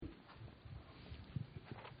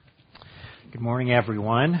Good morning,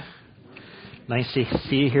 everyone. Nice to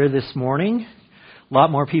see you here this morning. A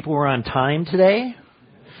lot more people were on time today,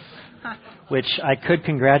 which I could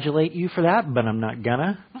congratulate you for that, but I'm not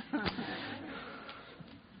gonna.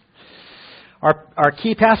 Our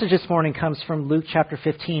key passage this morning comes from Luke chapter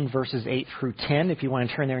 15, verses 8 through 10. If you want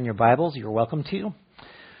to turn there in your Bibles, you're welcome to.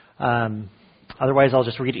 Otherwise, I'll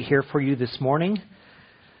just read it here for you this morning.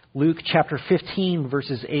 Luke chapter 15,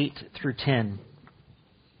 verses 8 through 10.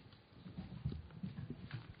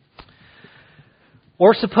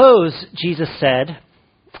 Or suppose, Jesus said,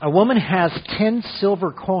 a woman has 10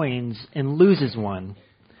 silver coins and loses one.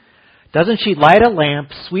 Doesn't she light a lamp,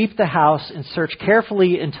 sweep the house, and search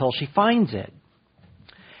carefully until she finds it?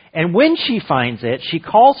 And when she finds it, she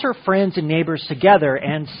calls her friends and neighbors together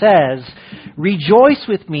and says, "Rejoice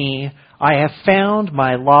with me, I have found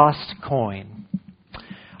my lost coin."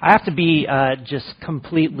 I have to be just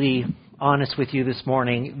completely honest with you this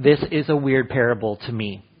morning. This is a weird parable to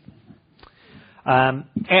me.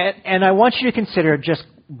 And I want you to consider just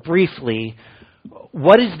briefly,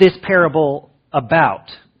 what is this parable about?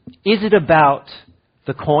 Is it about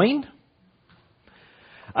the coin?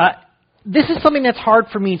 This is something that's hard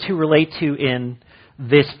for me to relate to in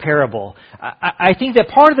this parable. I think that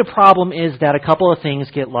part of the problem is that a couple of things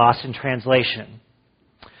get lost in translation.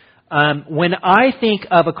 When I think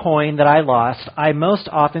of a coin that I lost, I most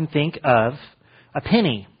often think of a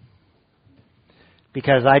penny.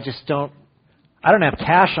 Because I don't have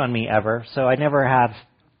cash on me ever, so I never have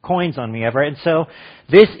coins on me ever. And so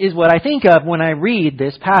this is what I think of when I read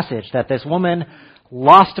this passage, that this woman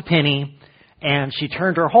lost a penny, and she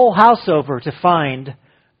turned her whole house over to find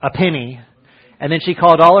a penny, and then she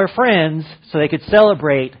called all her friends so they could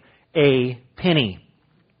celebrate a penny.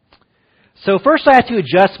 So first I have to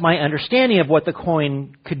adjust my understanding of what the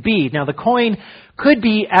coin could be. Now the coin could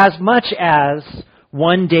be as much as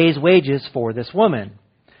one day's wages for this woman,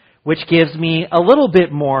 which gives me a little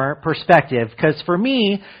bit more perspective, because for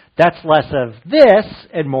me, that's less of this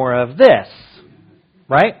and more of this,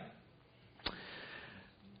 right?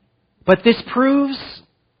 But this proves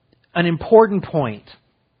an important point,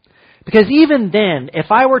 because even then,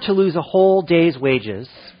 if I were to lose a whole day's wages,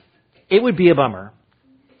 it would be a bummer.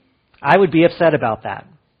 I would be upset about that.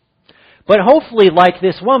 But hopefully, like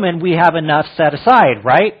this woman, we have enough set aside,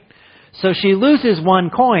 right? So she loses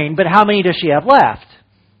one coin, but how many does she have left?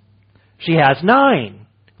 She has 9,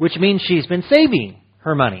 which means she's been saving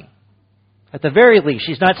her money. At the very least,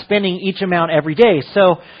 she's not spending each amount every day.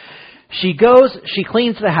 So she goes, she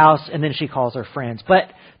cleans the house, and then she calls her friends.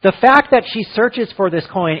 But the fact that she searches for this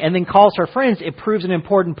coin and then calls her friends, it proves an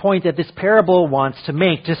important point that this parable wants to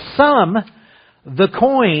make. To some, the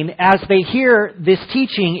coin, as they hear this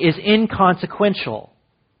teaching, is inconsequential.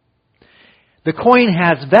 The coin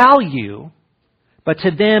has value, but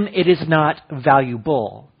to them it is not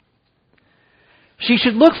valuable. She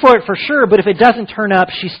should look for it for sure, but if it doesn't turn up,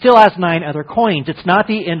 she still has 9 other coins. It's not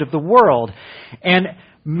the end of the world. And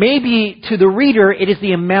maybe to the reader, it is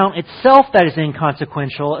the amount itself that is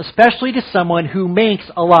inconsequential, especially to someone who makes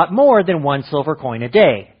a lot more than 1 silver coin a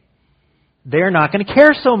day. They're not going to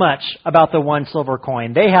care so much about the 1 silver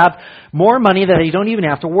coin. They have more money that they don't even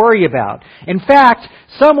have to worry about. In fact,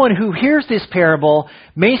 someone who hears this parable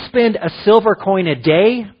may spend a silver coin a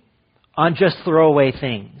day on just throwaway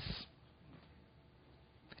things.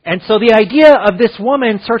 And so the idea of this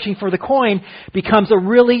woman searching for the coin becomes a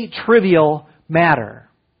really trivial matter,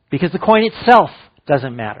 because the coin itself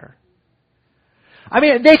doesn't matter. I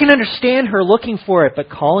mean, they can understand her looking for it, but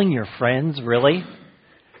calling your friends, really?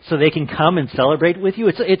 So they can come and celebrate with you?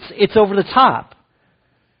 It's over the top.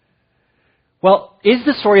 Well, is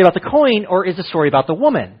the story about the coin, or is the story about the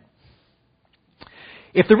woman?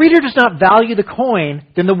 If the reader does not value the coin,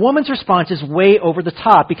 then the woman's response is way over the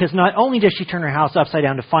top, because not only does she turn her house upside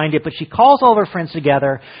down to find it, but she calls all of her friends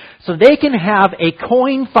together so they can have a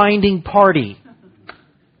coin-finding party.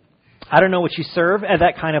 I don't know what you serve at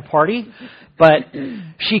that kind of party, but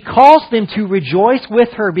she calls them to rejoice with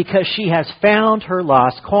her because she has found her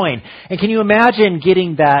lost coin. And can you imagine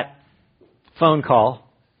getting that phone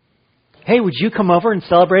call? Hey, would you come over and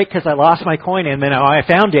celebrate because I lost my coin and then I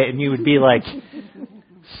found it? And you would be like,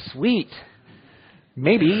 sweet.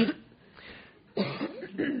 Maybe.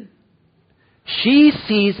 She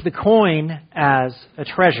sees the coin as a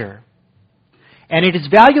treasure. And it is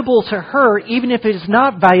valuable to her even if it is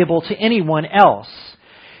not valuable to anyone else.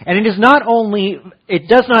 And it does not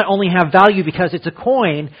only have value because it's a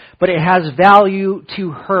coin, but it has value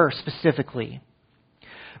to her specifically.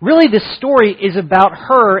 Really, this story is about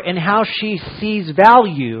her and how she sees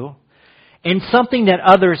value in something that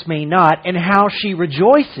others may not, and how she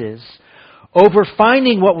rejoices over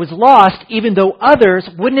finding what was lost, even though others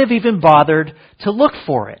wouldn't have even bothered to look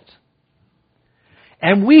for it.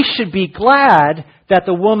 And we should be glad that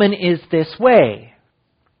the woman is this way,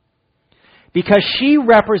 because she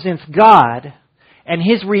represents God and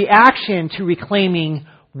His reaction to reclaiming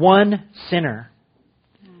one sinner.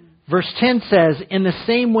 Verse 10 says, "In the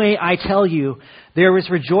same way I tell you, there is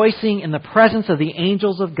rejoicing in the presence of the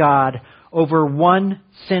angels of God over one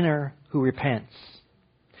sinner who repents."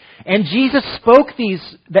 And Jesus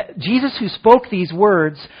who spoke these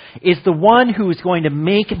words is the one who is going to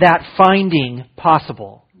make that finding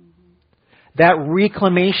possible. That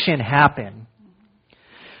reclamation happen.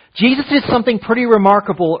 Jesus did something pretty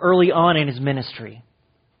remarkable early on in His ministry.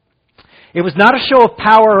 It was not a show of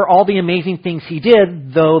power or all the amazing things He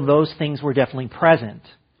did, though those things were definitely present.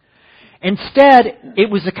 Instead, it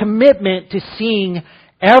was a commitment to seeing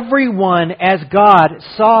everyone as God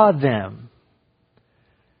saw them.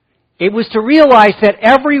 It was to realize that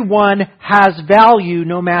everyone has value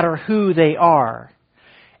no matter who they are.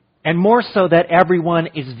 And more so that everyone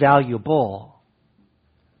is valuable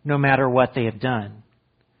no matter what they have done.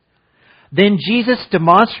 Then Jesus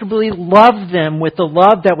demonstrably loved them with the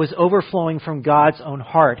love that was overflowing from God's own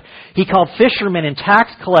heart. He called fishermen and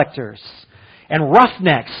tax collectors and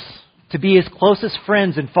roughnecks to be His closest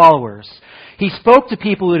friends and followers. He spoke to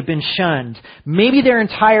people who had been shunned. Maybe their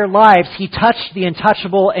entire lives He touched the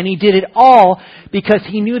untouchable, and He did it all because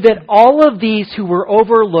He knew that all of these who were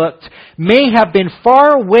overlooked may have been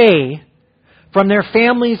far away from their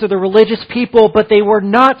families or the religious people, but they were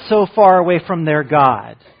not so far away from their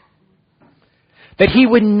God that He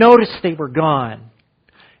would notice they were gone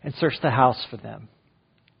and search the house for them.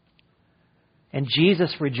 And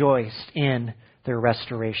Jesus rejoiced in their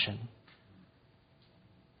restoration.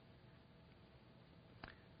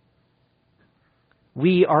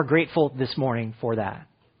 We are grateful this morning for that,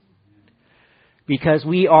 because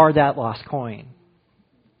we are that lost coin.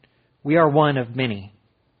 We are one of many.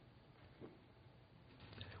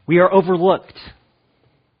 We are overlooked.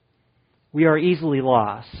 We are easily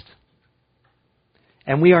lost.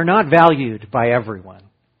 And we are not valued by everyone.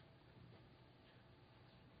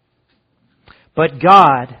 But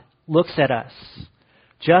God looks at us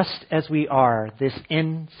just as we are, this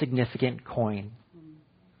insignificant coin.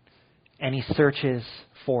 And He searches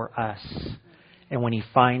for us. And when He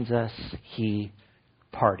finds us, He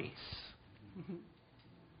parties.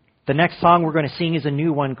 The next song we're going to sing is a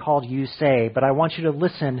new one called You Say. But I want you to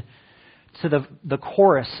listen to the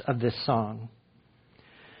chorus of this song.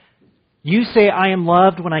 You say I am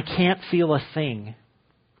loved when I can't feel a thing.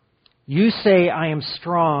 You say I am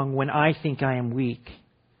strong when I think I am weak.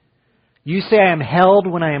 You say I am held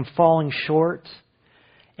when I am falling short.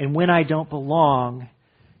 And when I don't belong,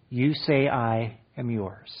 you say I am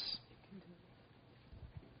yours.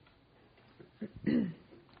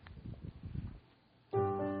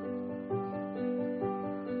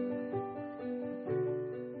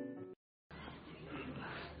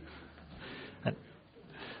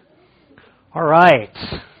 All right.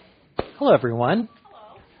 Hello, everyone.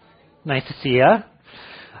 Hello. Nice to see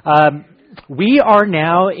you. We are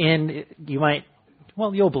now in,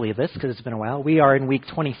 you'll believe this because it's been a while. We are in week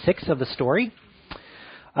 26 of the story.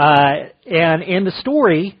 And in the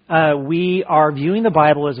story, we are viewing the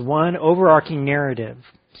Bible as one overarching narrative.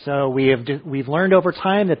 So we've learned over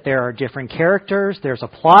time that there are different characters, there's a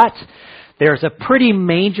plot, there's a pretty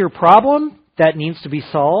major problem that needs to be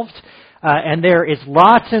solved, and there is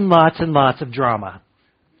lots and lots and lots of drama.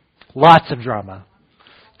 Lots of drama.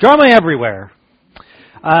 Drama everywhere.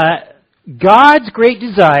 God's great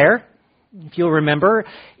desire, if you'll remember,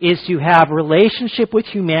 is to have relationship with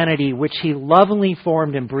humanity, which He lovingly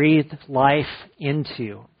formed and breathed life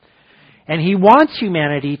into. And He wants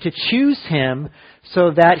humanity to choose Him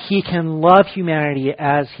so that He can love humanity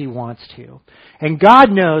as He wants to. And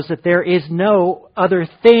God knows that there is no other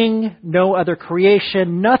thing, no other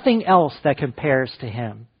creation, nothing else that compares to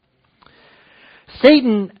Him.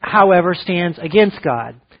 Satan, however, stands against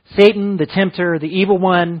God. Satan, the tempter, the evil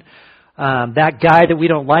one, that guy that we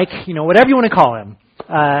don't like, whatever you want to call him.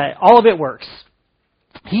 All of it works.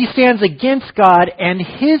 He stands against God, and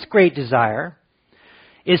his great desire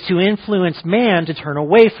is to influence man to turn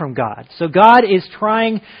away from God. So God is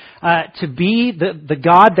trying to be the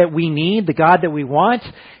God that we need, the God that we want,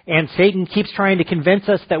 and Satan keeps trying to convince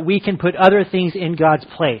us that we can put other things in God's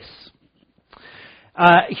place.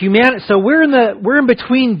 So we're in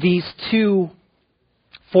between these two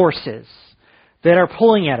forces that are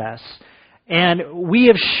pulling at us. And we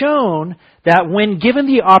have shown that when given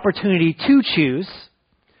the opportunity to choose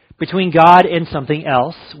between God and something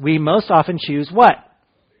else, we most often choose what?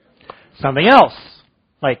 Something else.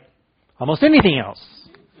 Like, almost anything else.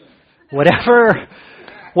 Whatever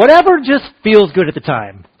just feels good at the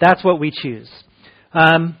time. That's what we choose.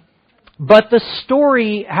 But the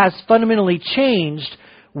story has fundamentally changed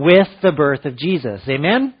with the birth of Jesus.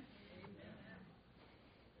 Amen?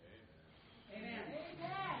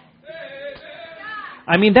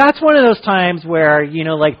 I mean, that's one of those times where,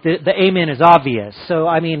 like the amen is obvious. So,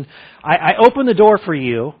 I mean, I open the door for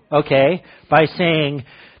you, okay, by saying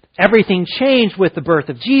everything changed with the birth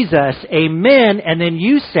of Jesus. Amen. And then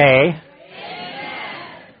you say, amen.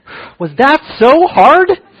 Was that so hard?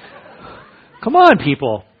 Come on,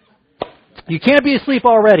 people. You can't be asleep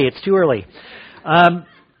already. It's too early.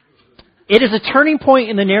 It is a turning point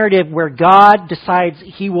in the narrative where God decides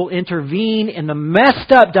He will intervene in the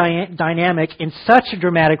messed up dynamic in such a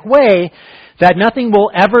dramatic way that nothing will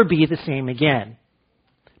ever be the same again.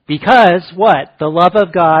 Because what? The love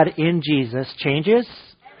of God in Jesus changes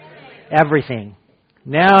everything.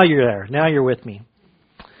 Now you're there. Now you're with me.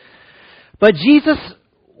 But Jesus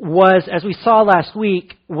was, as we saw last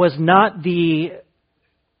week, was not the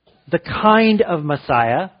kind of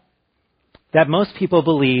Messiah that most people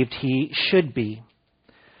believed He should be.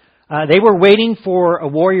 They were waiting for a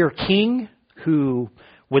warrior king who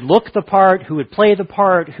would look the part, who would play the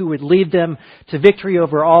part, who would lead them to victory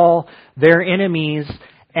over all their enemies.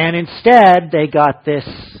 And instead, they got this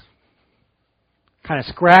kind of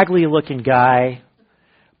scraggly looking guy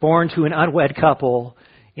born to an unwed couple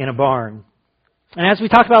in a barn. And as we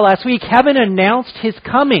talked about last week, heaven announced His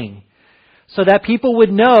coming so that people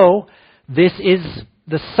would know this is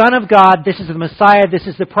the Son of God, this is the Messiah, this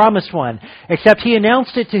is the promised one. Except He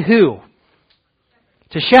announced it to who?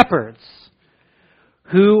 To shepherds,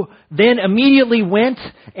 who then immediately went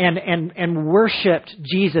and worshipped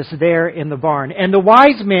Jesus there in the barn. And the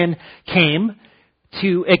wise men came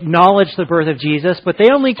to acknowledge the birth of Jesus, but they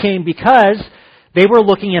only came because they were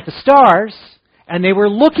looking at the stars and they were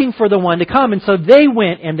looking for the one to come. And so they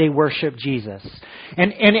went and they worshipped Jesus.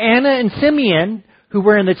 And Anna and Simeon, who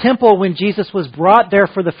were in the temple when Jesus was brought there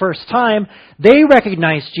for the first time, they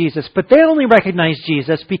recognized Jesus, but they only recognized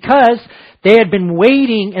Jesus because they had been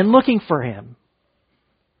waiting and looking for Him.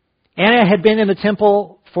 Anna had been in the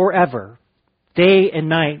temple forever, day and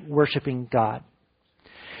night, worshiping God.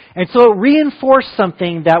 And so it reinforced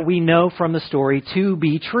something that we know from the story to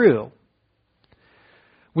be true.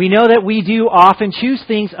 We know that we do often choose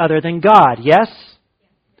things other than God, yes?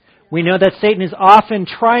 We know that Satan is often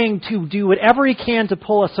trying to do whatever he can to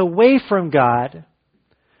pull us away from God.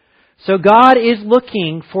 So God is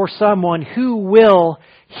looking for someone who will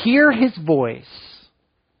hear His voice,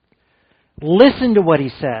 listen to what He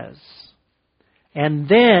says, and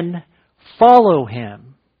then follow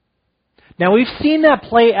Him. Now we've seen that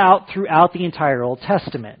play out throughout the entire Old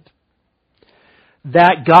Testament.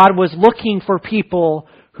 That God was looking for people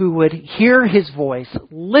who would hear His voice,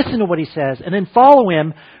 listen to what He says, and then follow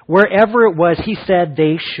Him wherever it was He said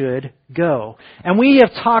they should go. And we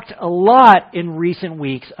have talked a lot in recent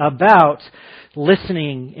weeks about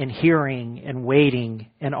listening and hearing and waiting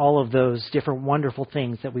and all of those different wonderful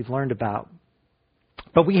things that we've learned about.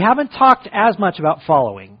 But we haven't talked as much about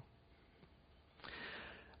following.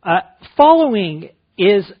 Following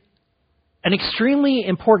is an extremely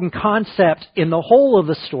important concept in the whole of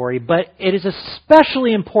the story, but it is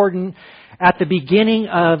especially important at the beginning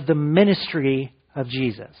of the ministry of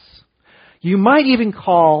Jesus. You might even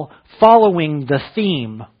call following the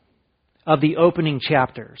theme of the opening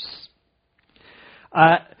chapters.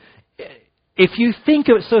 If you think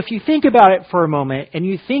about it for a moment, and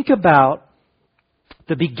you think about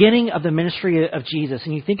the beginning of the ministry of Jesus,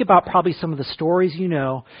 and you think about probably some of the stories you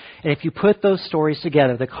know, and if you put those stories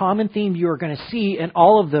together, the common theme you are going to see in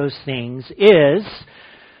all of those things is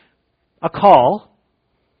a call,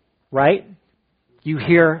 right? You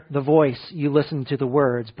hear the voice, you listen to the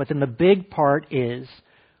words, but then the big part is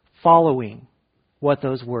following what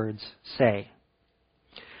those words say.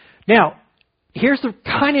 Now, here's the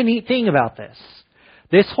kind of neat thing about this.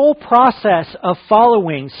 This whole process of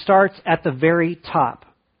following starts at the very top.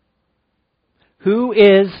 Who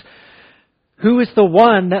is the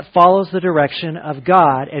one that follows the direction of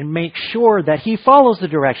God and makes sure that he follows the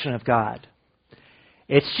direction of God?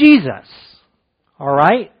 It's Jesus. All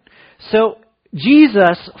right? So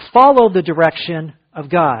Jesus followed the direction of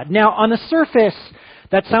God. Now, on the surface,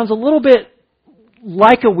 that sounds a little bit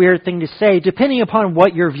like a weird thing to say, depending upon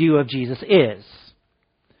what your view of Jesus is.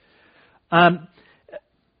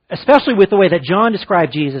 Especially with the way that John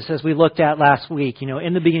described Jesus, as we looked at last week. You know,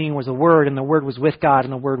 in the beginning was the Word, and the Word was with God,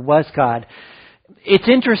 and the Word was God. It's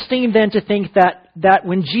interesting then to think that that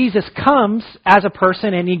when Jesus comes as a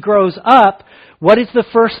person and he grows up, what is the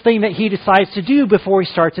first thing that he decides to do before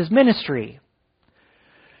he starts his ministry?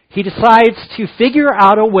 He decides to figure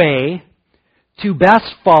out a way to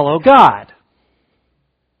best follow God.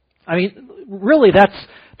 I mean, really,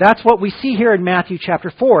 that's what we see here in Matthew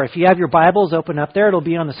chapter 4. If you have your Bibles open up there, it'll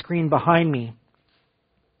be on the screen behind me.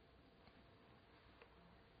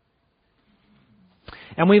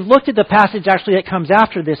 And we've looked at the passage actually that comes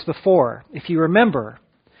after this before. If you remember,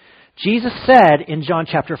 Jesus said in John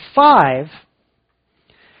chapter 5,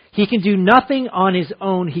 he can do nothing on his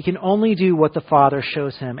own. He can only do what the Father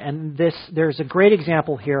shows him. And there's a great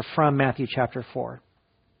example here from Matthew chapter 4.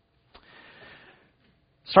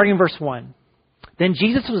 Starting in verse 1. Then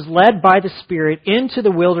Jesus was led by the Spirit into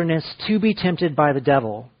the wilderness to be tempted by the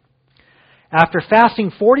devil. After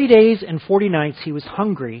fasting 40 days and 40 nights, he was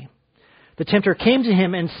hungry. The tempter came to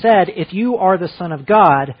him and said, "If you are the Son of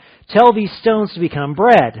God, tell these stones to become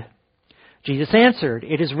bread." Jesus answered,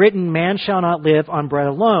 "It is written, man shall not live on bread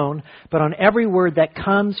alone, but on every word that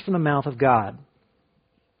comes from the mouth of God."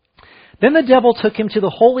 Then the devil took him to the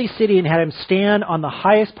holy city and had him stand on the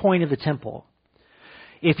highest point of the temple.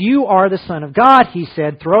 "If you are the Son of God," he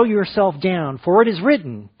said, "throw yourself down, for it is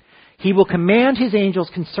written, He will command His angels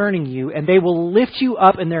concerning you, and they will lift you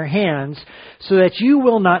up in their hands, so that you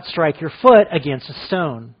will not strike your foot against a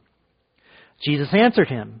stone." Jesus answered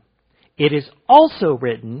him, "It is also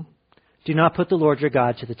written, do not put the Lord your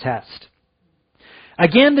God to the test."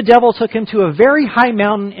 Again, the devil took him to a very high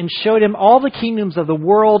mountain and showed him all the kingdoms of the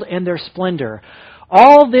world and their splendor.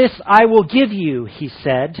 "All this I will give you," he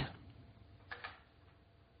said,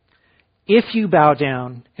 "if you bow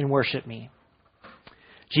down and worship me."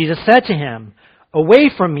 Jesus said to him, "Away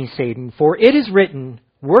from me, Satan, for it is written,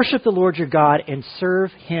 worship the Lord your God and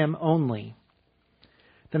serve Him only."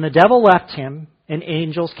 Then the devil left him, and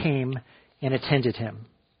angels came and attended him.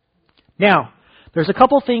 Now, there's a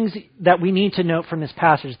couple things that we need to note from this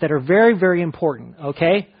passage that are very, very important,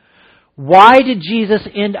 okay? Why did Jesus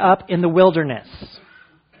end up in the wilderness?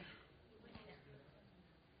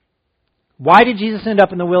 Why did Jesus end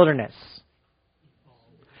up in the wilderness?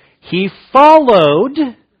 He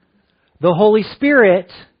followed the Holy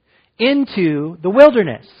Spirit into the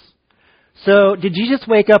wilderness. So, did you just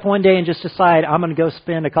wake up one day and just decide, I'm going to go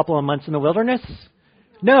spend a couple of months in the wilderness?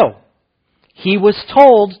 No. He was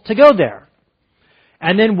told to go there.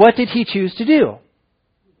 And then what did he choose to do?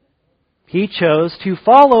 He chose to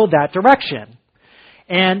follow that direction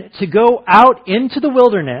and to go out into the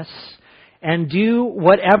wilderness and do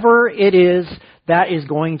whatever it is that is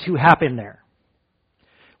going to happen there.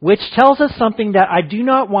 Which tells us something that I do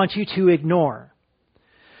not want you to ignore.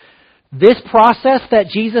 This process that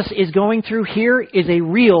Jesus is going through here is a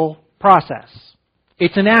real process.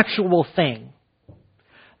 It's an actual thing.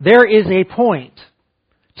 There is a point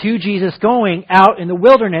to Jesus going out in the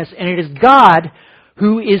wilderness, and it is God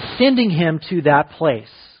who is sending him to that place.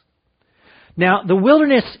 Now, the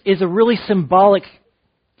wilderness is a really symbolic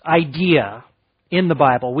idea in the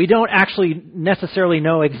Bible. We don't actually necessarily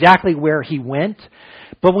know exactly where he went,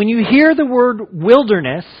 but when you hear the word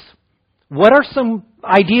wilderness, what are some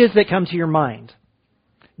ideas that come to your mind?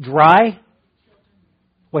 Dry?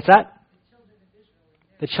 What's that?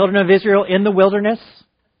 The children of Israel in the wilderness?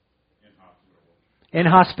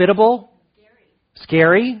 Inhospitable?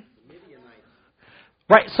 Scary?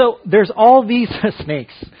 Right, so there's all these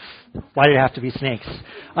snakes. Why did it have to be snakes?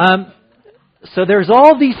 So there's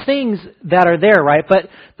all these things that are there, right? But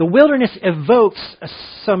the wilderness evokes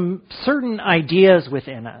some certain ideas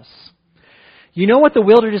within us. You know what the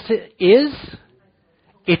wilderness is?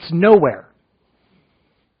 It's nowhere.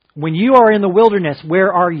 When you are in the wilderness,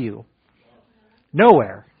 where are you?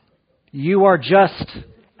 Nowhere. You are just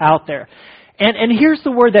out there. And here's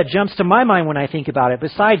the word that jumps to my mind when I think about it,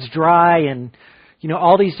 besides dry and,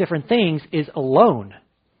 all these different things, is alone.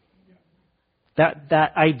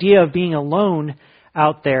 That idea of being alone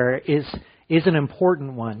out there is an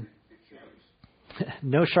important one.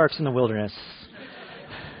 No sharks in the wilderness.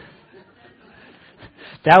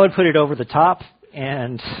 That would put it over the top,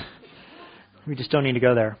 and we just don't need to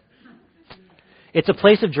go there. It's a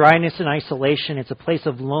place of dryness and isolation. It's a place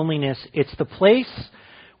of loneliness. It's the place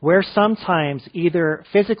where sometimes, either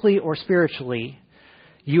physically or spiritually,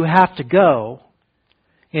 you have to go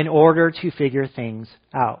in order to figure things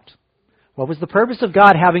out. What was the purpose of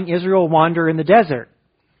God having Israel wander in the desert?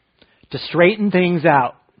 To straighten things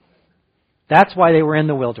out. That's why they were in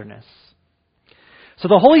the wilderness. So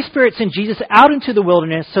the Holy Spirit sent Jesus out into the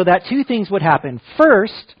wilderness so that two things would happen.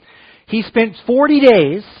 First, he spent 40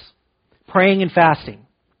 days praying and fasting.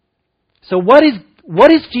 So what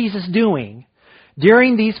is Jesus doing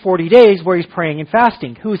during these 40 days where he's praying and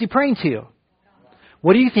fasting. Who is he praying to?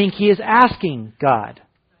 What do you think he is asking God?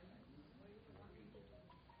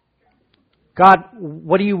 God,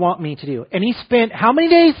 what do you want me to do? And he spent how many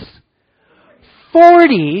days?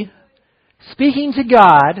 40 speaking to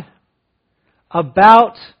God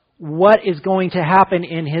about what is going to happen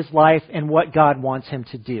in his life and what God wants him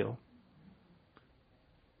to do.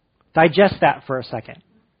 Digest that for a second.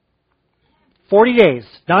 40 days,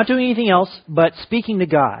 not doing anything else, but speaking to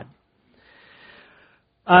God.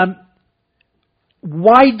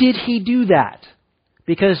 Why did he do that?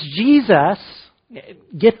 Because Jesus,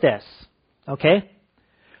 get this, okay?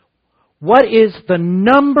 What is the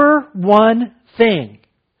number one thing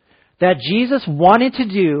that Jesus wanted to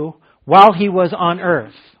do while he was on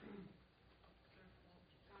earth?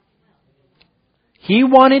 He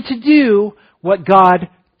wanted to do what God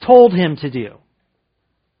told him to do.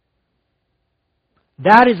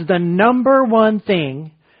 That is the number one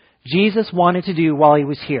thing Jesus wanted to do while he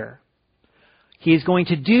was here. He is going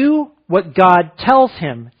to do what God tells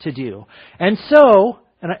him to do. And so,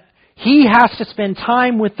 he has to spend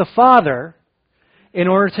time with the Father in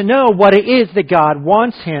order to know what it is that God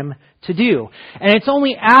wants him to do. And it's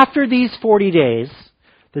only after these 40 days,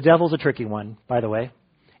 the devil's a tricky one, by the way.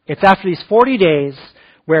 It's after these 40 days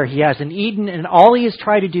where he hasn't eaten and all he has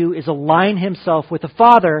tried to do is align himself with the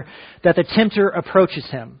Father that the tempter approaches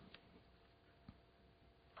him.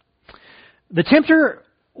 The tempter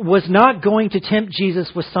was not going to tempt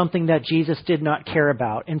Jesus with something that Jesus did not care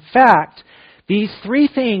about. In fact, these three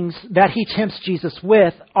things that he tempts Jesus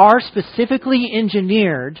with are specifically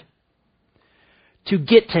engineered to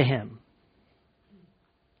get to him.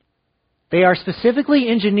 They are specifically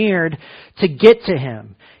engineered to get to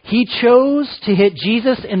him. He chose to hit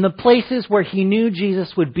Jesus in the places where he knew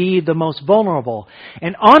Jesus would be the most vulnerable.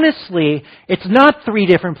 And honestly, it's not three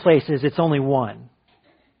different places, it's only one.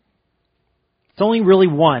 It's only really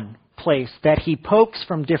one place that he pokes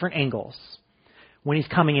from different angles when he's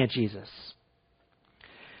coming at Jesus.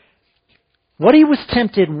 What he was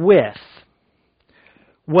tempted with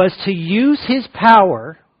was to use his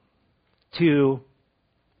power to,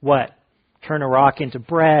 what? Turn a rock into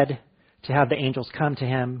bread, to have the angels come to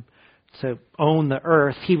him, to own the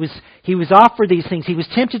earth. He was offered these things. He was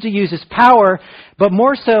tempted to use his power, but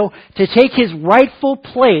more so to take his rightful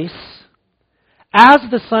place as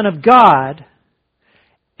the Son of God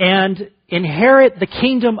and inherit the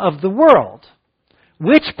kingdom of the world,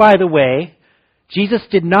 which, by the way, Jesus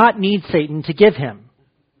did not need Satan to give him.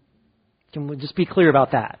 Can we just be clear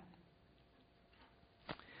about that?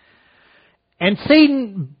 And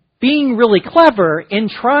Satan, being really clever in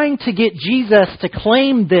trying to get Jesus to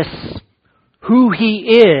claim this, who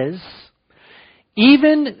he is,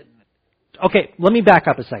 okay, let me back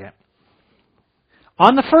up a second.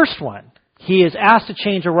 On the first one, he is asked to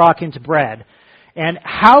change a rock into bread. And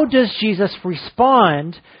how does Jesus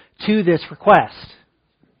respond to this request?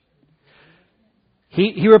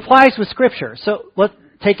 He replies with Scripture. So let's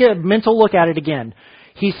take a mental look at it again.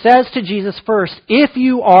 He says to Jesus first, if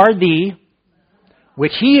you are the,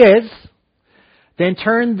 which he is, then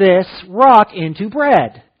turn this rock into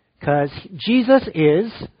bread. Because Jesus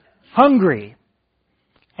is hungry.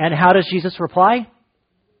 And how does Jesus reply?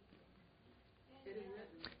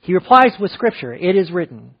 He replies with Scripture. It is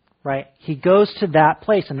written, right? He goes to that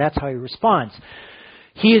place, and that's how he responds.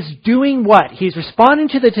 He is doing what? He's responding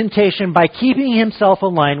to the temptation by keeping himself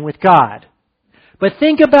aligned with God. But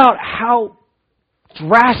think about how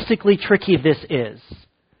drastically tricky this is.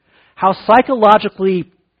 How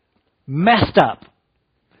psychologically messed up.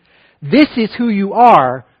 This is who you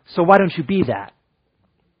are, so why don't you be that?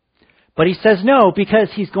 But he says no, because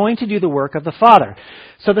he's going to do the work of the Father.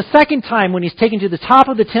 So the second time when he's taken to the top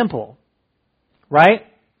of the temple, right?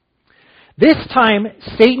 This time,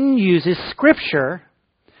 Satan uses Scripture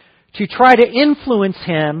to try to influence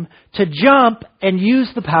him to jump and use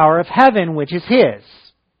the power of heaven, which is his.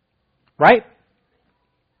 Right?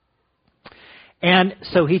 And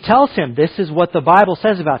so he tells him, this is what the Bible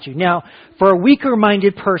says about you. Now, for a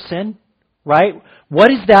weaker-minded person, right, what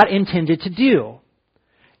is that intended to do?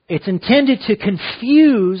 It's intended to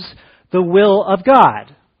confuse the will of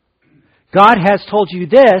God. God has told you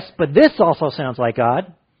this, but this also sounds like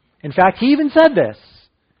God. In fact, he even said this.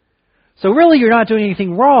 So really, you're not doing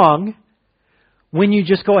anything wrong when you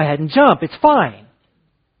just go ahead and jump. It's fine.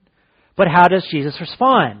 But how does Jesus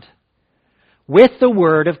respond? With the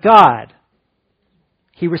Word of God.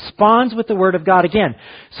 He responds with the Word of God again.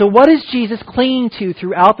 So what is Jesus clinging to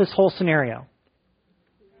throughout this whole scenario?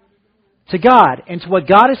 To God, and to what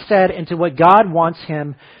God has said, and to what God wants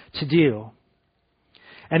him to do.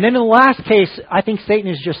 And then in the last case, I think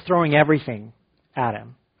Satan is just throwing everything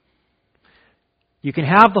Adam. You can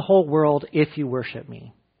have the whole world if you worship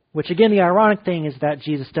me. Which again, the ironic thing is that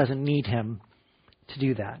Jesus doesn't need him to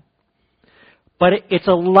do that. But it's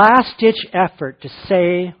a last-ditch effort to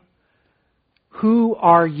say, who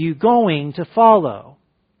are you going to follow?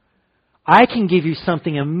 I can give you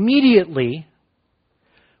something immediately,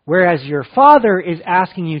 whereas your Father is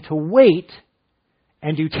asking you to wait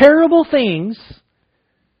and do terrible things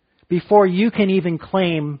before you can even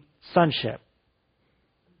claim sonship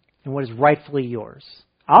and what is rightfully yours.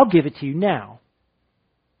 I'll give it to you now.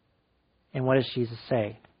 And what does Jesus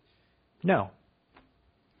say? No.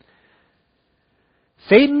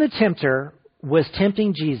 Satan the tempter was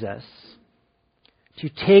tempting Jesus to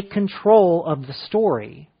take control of the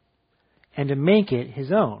story and to make it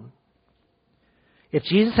his own. If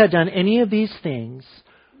Jesus had done any of these things,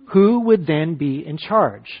 who would then be in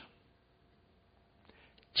charge?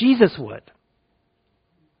 Jesus would.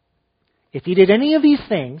 If he did any of these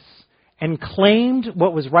things and claimed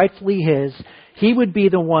what was rightfully his, he would be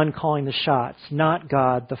the one calling the shots, not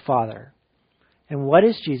God the Father. And what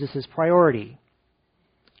is Jesus' priority?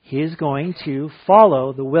 He is going to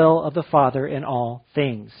follow the will of the Father in all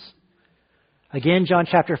things. Again, John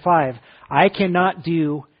chapter 5, I cannot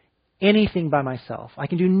do anything by myself. I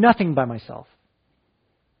can do nothing by myself.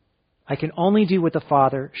 I can only do what the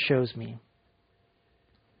Father shows me.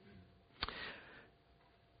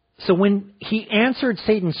 So when he answered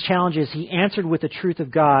Satan's challenges, he answered with the truth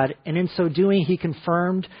of God, and in so doing, he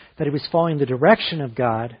confirmed that he was following the direction of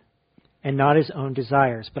God and not his own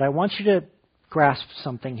desires. But I want you to grasp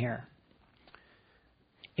something here.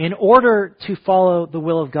 In order to follow the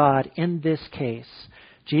will of God in this case,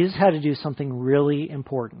 Jesus had to do something really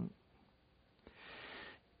important.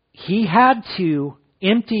 He had to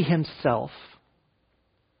empty himself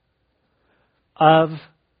of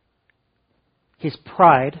his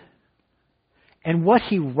pride and what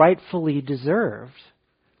he rightfully deserved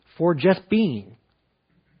for just being.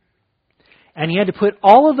 And he had to put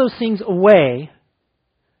all of those things away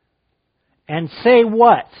and say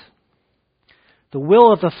what? The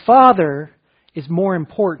will of the Father is more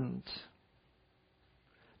important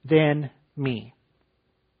than me.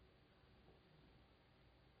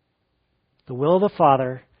 The will of the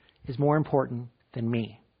Father is more important than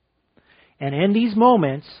me. And in these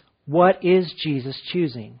moments, what is Jesus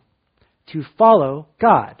choosing? To follow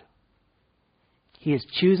God. He is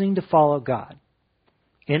choosing to follow God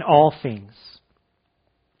in all things.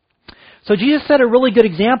 So Jesus set a really good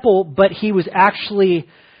example, but he was actually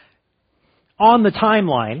on the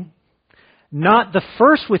timeline, not the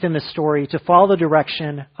first within the story to follow the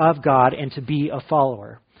direction of God and to be a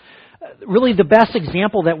follower. Really, the best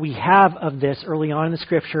example that we have of this early on in the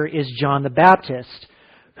Scripture is John the Baptist,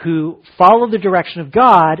 who followed the direction of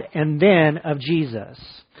God and then of Jesus.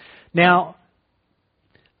 Now,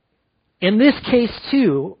 in this case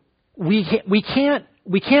too, we can't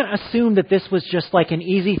assume that this was just like an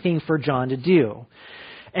easy thing for John to do.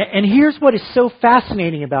 And here's what is so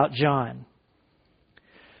fascinating about John.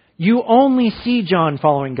 You only see John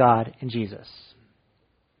following God and Jesus.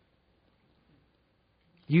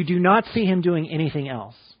 You do not see him doing anything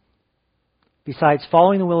else besides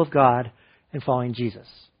following the will of God and following Jesus.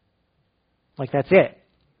 Like, that's it.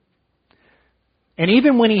 And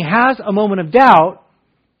even when he has a moment of doubt,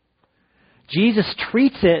 Jesus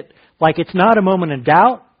treats it like it's not a moment of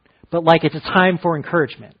doubt, but like it's a time for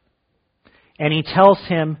encouragement. And he tells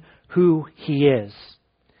him who he is.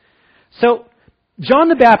 So, John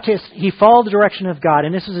the Baptist, he followed the direction of God,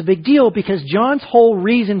 and this was a big deal because John's whole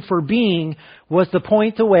reason for being was to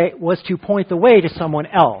point the way to someone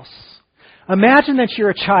else. Imagine that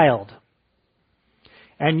you're a child,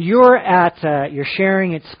 and you're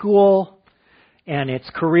sharing at school, and it's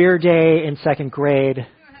career day in second grade.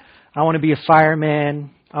 I want to be a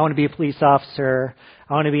fireman. I want to be a police officer.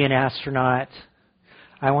 I want to be an astronaut.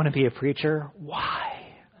 I want to be a preacher. Why?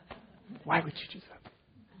 Why would you do that?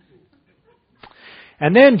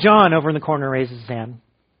 And then John over in the corner raises his hand.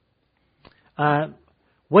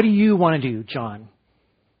 What do you want to do, John?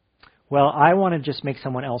 Well, I want to just make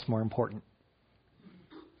someone else more important.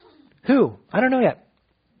 Who? I don't know yet.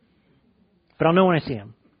 But I'll know when I see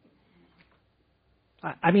him.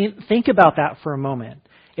 I mean, think about that for a moment.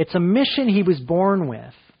 It's a mission he was born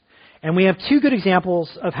with. And we have two good examples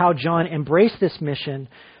of how John embraced this mission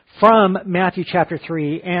from Matthew chapter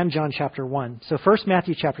 3 and John chapter 1. So first,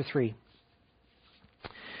 Matthew chapter 3.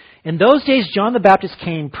 In those days, John the Baptist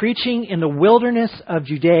came preaching in the wilderness of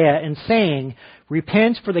Judea and saying,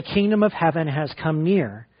 "Repent, for the kingdom of heaven has come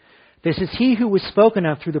near." This is he who was spoken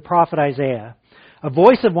of through the prophet Isaiah. A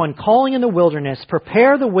voice of one calling in the wilderness,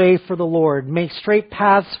 "Prepare the way for the Lord, make straight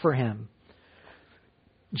paths for him."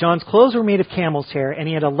 John's clothes were made of camel's hair, and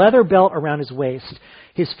he had a leather belt around his waist.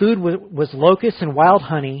 His food was locusts and wild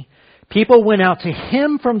honey. People went out to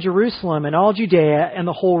him from Jerusalem and all Judea and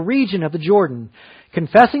the whole region of the Jordan.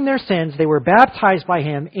 Confessing their sins, they were baptized by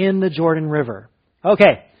him in the Jordan River.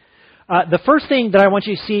 Okay. The first thing that I want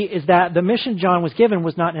you to see is that the mission John was given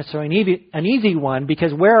was not necessarily an easy one,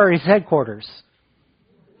 because where are his headquarters?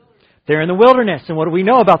 They're in the wilderness. And what do we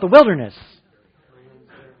know about the wilderness?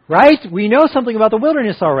 Right? We know something about the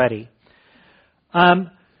wilderness already.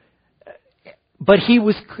 But he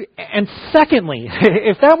was, and secondly,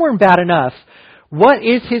 if that weren't bad enough, what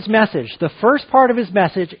is his message? The first part of his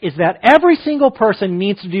message is that every single person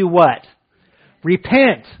needs to do what?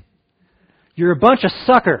 Repent. You're a bunch of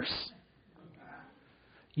suckers.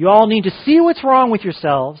 You all need to see what's wrong with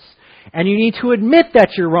yourselves, and you need to admit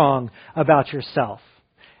that you're wrong about yourself.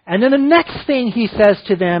 And then the next thing he says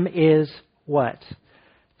to them is what?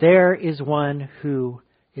 There is one who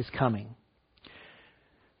is coming.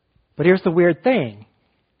 But here's the weird thing.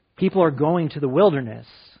 People are going to the wilderness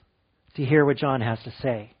to hear what John has to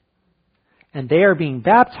say. And they are being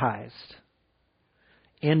baptized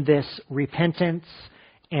in this repentance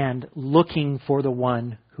and looking for the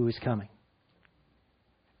one who is coming.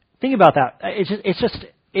 Think about that.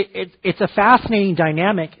 It's a fascinating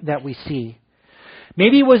dynamic that we see.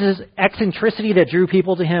 Maybe it was his eccentricity that drew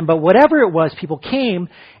people to him, but whatever it was, people came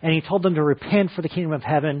and he told them to repent, for the kingdom of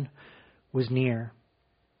heaven was near.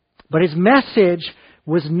 But his message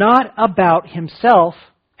was not about himself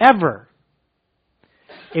ever.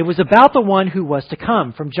 It was about the one who was to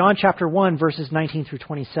come. From John chapter 1, verses 19 through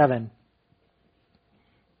 27.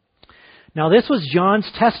 Now this was John's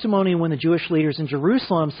testimony when the Jewish leaders in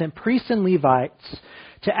Jerusalem sent priests and Levites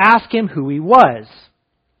to ask him who he was.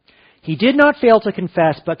 He did not fail to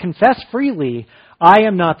confess, but confessed freely, I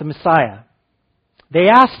am not the Messiah. They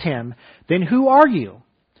asked him, then who are you?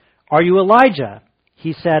 Are you Elijah?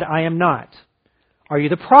 He said, I am not. Are you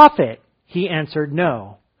the prophet? He answered,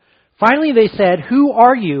 no. Finally they said, who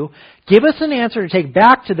are you? Give us an answer to take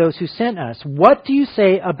back to those who sent us. What do you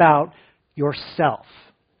say about yourself?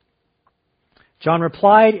 John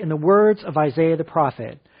replied in the words of Isaiah the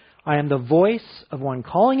prophet, I am the voice of one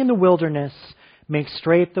calling in the wilderness, make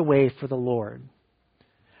straight the way for the Lord.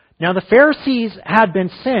 Now the Pharisees who had been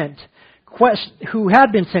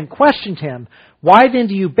sent questioned him, why then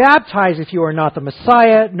do you baptize if you are not the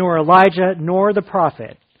Messiah, nor Elijah, nor the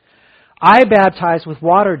prophet? I baptize with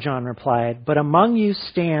water, John replied, but among you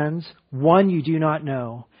stands one you do not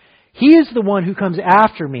know. He is the one who comes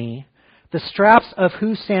after me, the straps of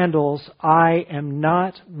whose sandals I am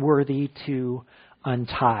not worthy to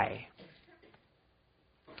untie.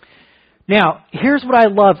 Now, here's what I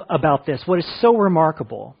love about this, what is so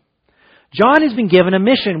remarkable. John has been given a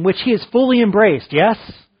mission which he has fully embraced, yes?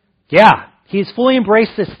 Yeah, he has fully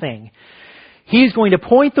embraced this thing. He is going to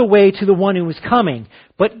point the way to the one who is coming.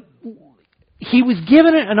 But he was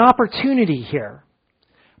given an opportunity here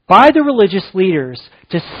by the religious leaders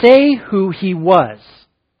to say who he was.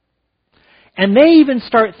 And they even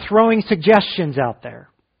start throwing suggestions out there.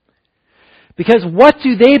 Because what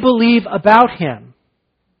do they believe about him?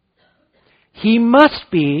 He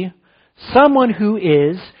must be someone who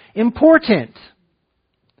is important.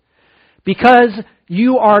 Because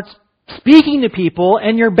you are speaking to people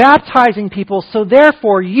and you're baptizing people, so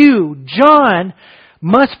therefore you, John,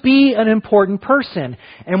 must be an important person.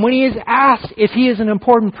 And when he is asked if he is an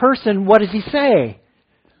important person, what does he say?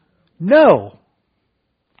 No,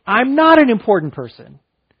 I'm not an important person.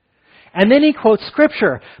 And then he quotes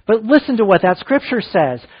Scripture. But listen to what that Scripture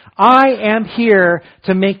says. I am here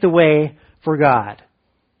to make the way for God.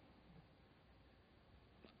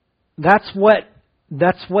 That's what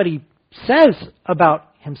he says about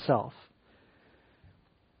himself.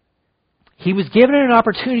 He was given an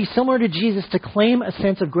opportunity similar to Jesus to claim a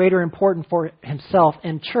sense of greater importance for himself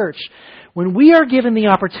and church. When we are given the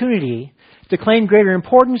opportunity to claim greater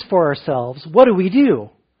importance for ourselves, what do?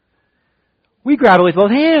 We grab it with both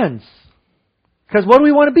hands. Because what do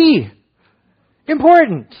we want to be?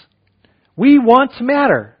 Important. We want to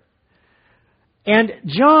matter. And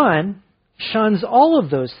John shuns all of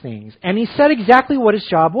those things. And he said exactly what his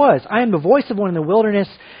job was. I am the voice of one in the wilderness,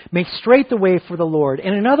 make straight the way for the Lord.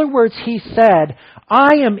 And in other words, he said,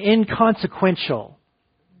 I am inconsequential.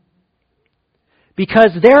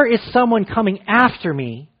 Because there is someone coming after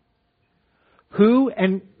me who,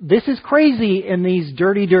 and this is crazy in these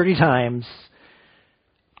dirty, dirty times,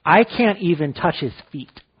 I can't even touch his feet.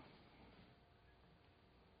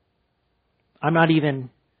 I'm not even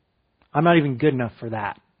good enough for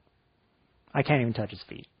that. I can't even touch his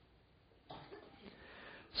feet.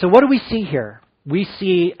 So what do we see here? We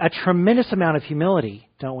see a tremendous amount of humility,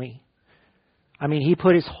 don't we? I mean, he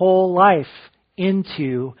put his whole life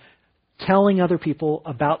into telling other people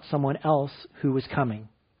about someone else who was coming.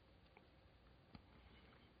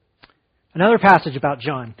 Another passage about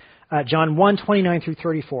John, John 1:29 through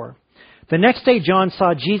 34. The next day John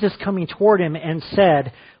saw Jesus coming toward him and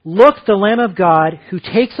said, "Look, the Lamb of God who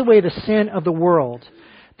takes away the sin of the world.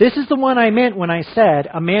 This is the one I meant when I said,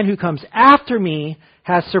 a man who comes after me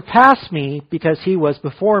has surpassed me because he was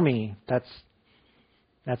before me."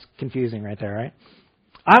 That's confusing right there, right?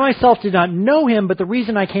 "I myself did not know him, but the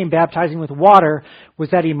reason I came baptizing with water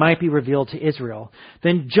was that he might be revealed to Israel."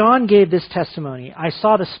 Then John gave this testimony, "I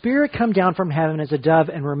saw the Spirit come down from heaven as a dove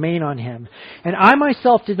and remain on him. And I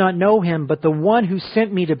myself did not know him, but the one who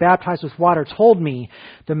sent me to baptize with water told me,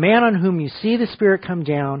 the man on whom you see the Spirit come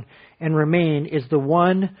down and remain is the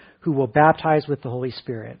one who will baptize with the Holy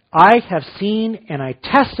Spirit. I have seen and I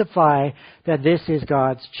testify that this is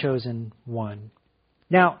God's chosen one."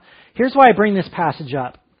 Now, here's why I bring this passage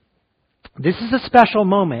up. This is a special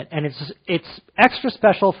moment, and it's extra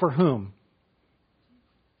special for whom?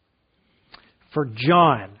 For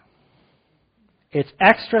John. It's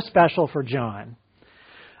extra special for John.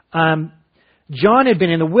 John had been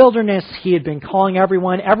in the wilderness. He had been calling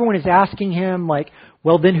everyone. Everyone is asking him, like,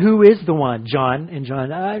 "Well, then who is the one, John?" And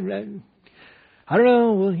John, I don't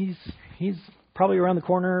know. Well, he's probably around the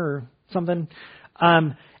corner or something.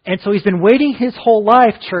 And so he's been waiting his whole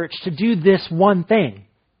life, church, to do this one thing.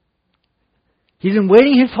 He's been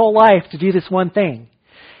waiting his whole life to do this one thing.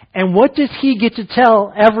 And what does he get to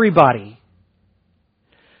tell everybody?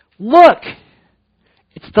 Look,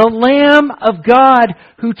 it's the Lamb of God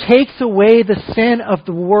who takes away the sin of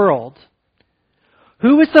the world.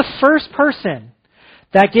 Who is the first person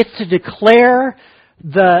that gets to declare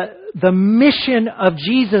the mission of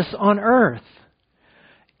Jesus on earth?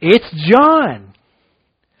 It's John.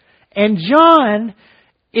 And John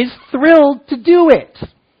is thrilled to do it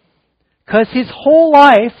because his whole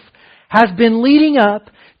life has been leading up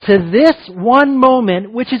to this one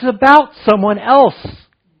moment, which is about someone else.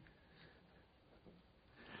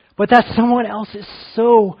 But that someone else is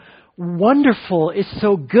so wonderful, is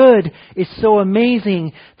so good, is so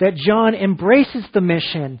amazing that John embraces the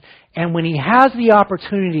mission. And when he has the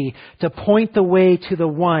opportunity to point the way to the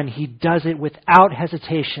one, he does it without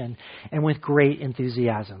hesitation and with great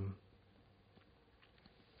enthusiasm.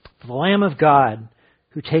 The Lamb of God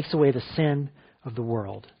who takes away the sin of the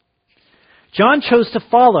world. John chose to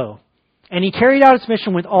follow, and he carried out his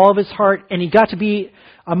mission with all of his heart, and he got to be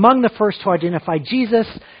among the first to identify Jesus,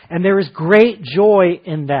 and there is great joy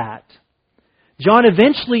in that. John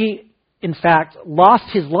eventually, in fact, lost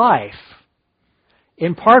his life,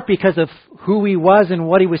 in part because of who he was and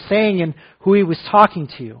what he was saying and who he was talking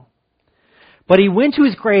to. But he went to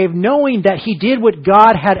his grave knowing that he did what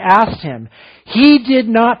God had asked him. He did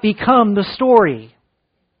not become the story.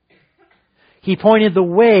 He pointed the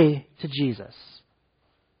way to Jesus.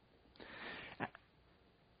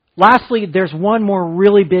 Lastly, there's one more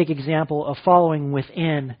really big example of following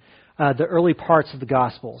within the early parts of the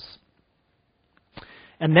Gospels.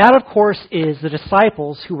 And that, of course, is the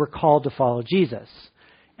disciples who were called to follow Jesus.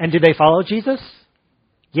 And did they follow Jesus?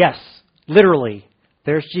 Yes, literally.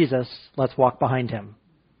 There's Jesus, let's walk behind him.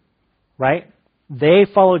 Right? They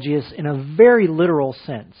follow Jesus in a very literal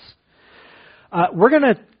sense. We're going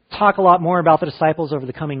to talk a lot more about the disciples over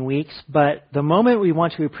the coming weeks, but the moment we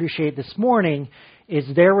want to appreciate this morning is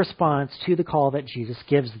their response to the call that Jesus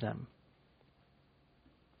gives them.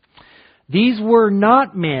 These were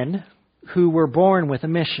not men who were born with a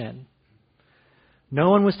mission. No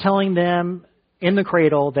one was telling them in the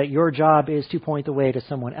cradle that your job is to point the way to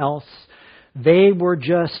someone else. They were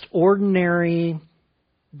just ordinary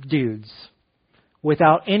dudes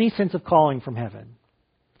without any sense of calling from heaven.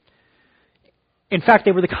 In fact,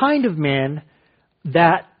 they were the kind of men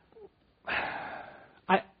that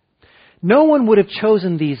no one would have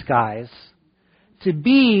chosen these guys to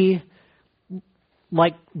be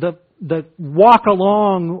like the walk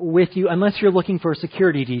along with you unless you're looking for a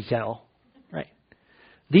security detail. Right?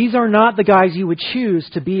 These are not the guys you would choose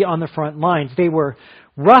to be on the front lines. They were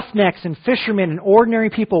roughnecks and fishermen and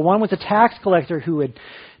ordinary people. One was a tax collector who had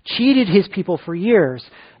cheated his people for years.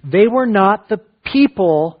 They were not the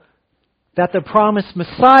people that the promised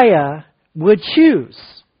Messiah would choose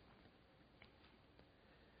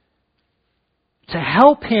to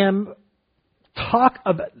help him talk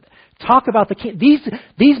about the king.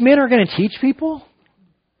 These men are going to teach people.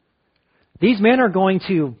 These men are going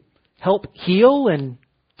to help heal and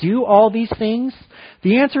do all these things.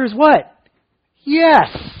 The answer is what? Yes.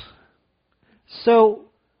 So,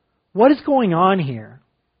 what is going on here?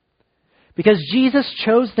 Because Jesus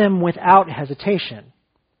chose them without hesitation,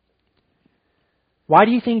 Why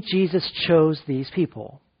do you think Jesus chose these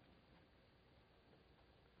people?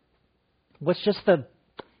 What's just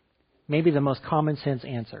maybe the most common sense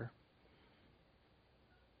answer?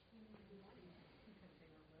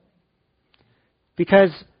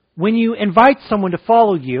 Because when you invite someone to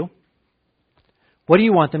follow you, what do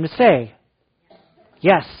you want them to say?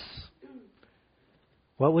 Yes.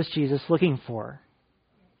 What was Jesus looking for?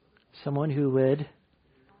 Someone who would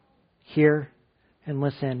hear and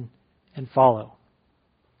listen and follow.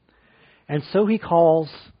 And so he calls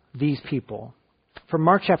these people. From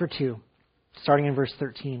Mark chapter 2, starting in verse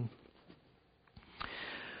 13.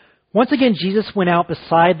 Once again, Jesus went out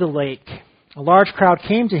beside the lake. A large crowd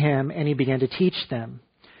came to him, and he began to teach them.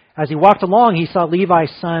 As he walked along, he saw Levi,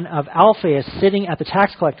 son of Alphaeus, sitting at the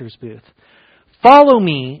tax collector's booth. "Follow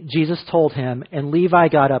me," Jesus told him, and Levi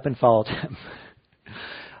got up and followed him.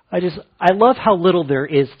 I love how little there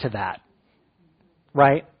is to that,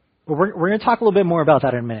 right? But we're going to talk a little bit more about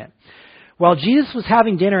that in a minute. While Jesus was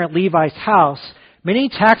having dinner at Levi's house, many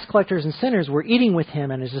tax collectors and sinners were eating with him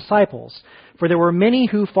and his disciples, for there were many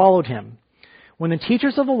who followed him. When the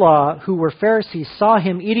teachers of the law, who were Pharisees, saw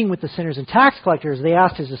him eating with the sinners and tax collectors, they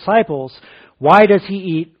asked his disciples, "Why does he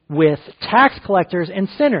eat with tax collectors and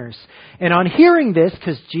sinners?" And on hearing this,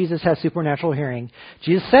 because Jesus has supernatural hearing,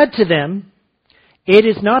 Jesus said to them, "It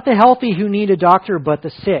is not the healthy who need a doctor, but the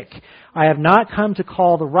sick. I have not come to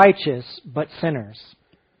call the righteous, but sinners."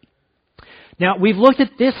 Now, we've looked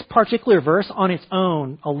at this particular verse on its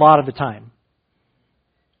own a lot of the time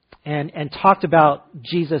and talked about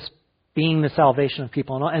Jesus being the salvation of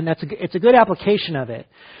people. And it's a good application of it.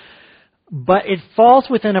 But it falls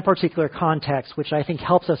within a particular context, which I think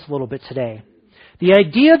helps us a little bit today. The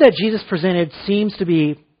idea that Jesus presented seems to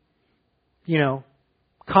be,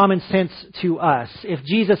 common sense to us. If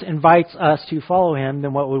Jesus invites us to follow him,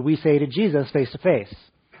 then what would we say to Jesus face to face?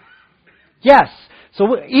 Yes.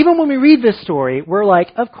 So even when we read this story, we're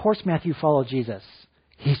like, of course Matthew followed Jesus.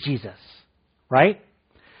 He's Jesus, right?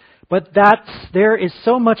 But there is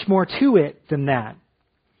so much more to it than that.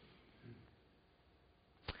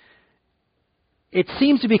 It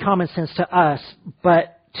seems to be common sense to us,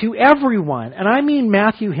 but to everyone, and I mean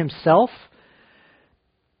Matthew himself,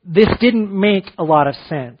 this didn't make a lot of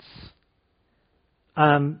sense.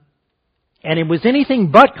 And it was anything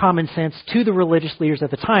but common sense to the religious leaders at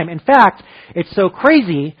the time. In fact, it's so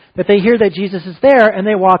crazy that they hear that Jesus is there and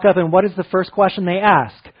they walk up, and what is the first question they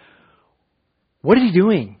ask? What is he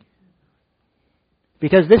doing?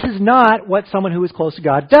 Because this is not what someone who is close to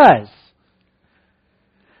God does.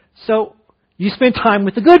 So you spend time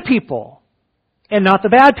with the good people and not the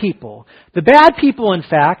bad people. The bad people, in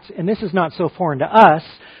fact, and this is not so foreign to us,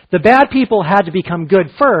 the bad people had to become good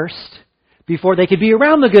first before they could be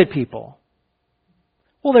around the good people.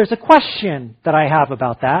 Well, there's a question that I have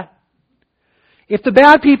about that. If the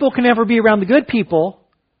bad people can never be around the good people,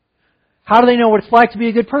 how do they know what it's like to be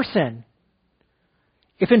a good person?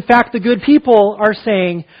 If in fact the good people are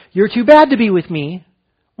saying, "You're too bad to be with me,"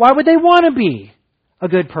 why would they want to be a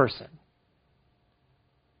good person?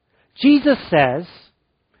 Jesus says,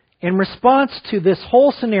 in response to this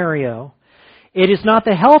whole scenario, it is not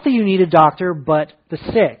the healthy who need a doctor, but the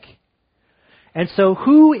sick. And so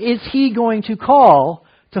who is he going to call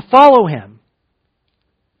to follow him?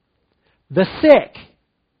 The sick.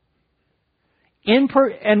 And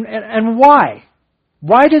why?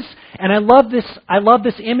 Why does, and I love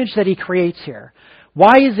this image that he creates here.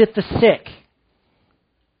 Why is it the sick?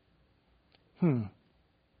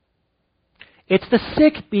 It's the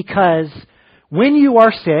sick because when you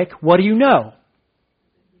are sick, what do you know?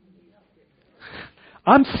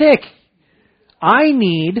 I'm sick. I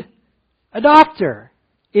need a doctor.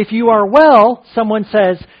 If you are well, someone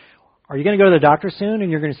says, "Are you going to go to the doctor soon?" And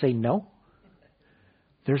you're going to say, "No.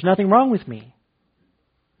 There's nothing wrong with me."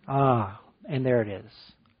 And there it is.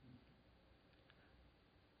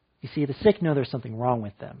 You see, the sick know there's something wrong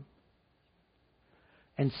with them.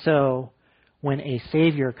 And so, when a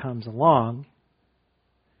Savior comes along,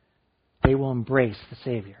 they will embrace the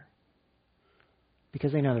Savior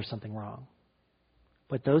because they know there's something wrong.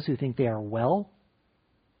 But those who think they are well,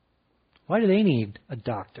 why do they need a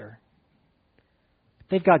doctor? If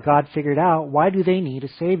they've got God figured out, why do they need a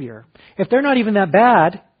Savior? If they're not even that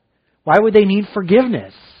bad, why would they need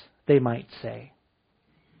forgiveness, they might say.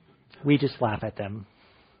 We just laugh at them.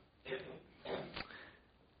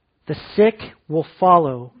 The sick will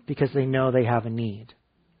follow because they know they have a need.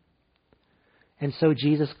 And so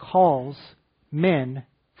Jesus calls men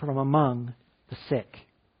from among the sick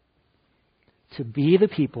to be the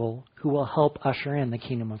people who will help usher in the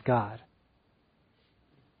kingdom of God.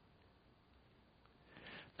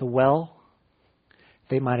 The well,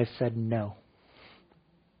 they might have said no.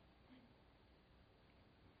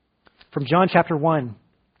 from John chapter 1.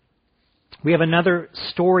 We have another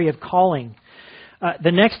story of calling.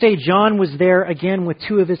 The next day, John was there again with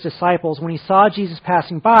two of his disciples. When he saw Jesus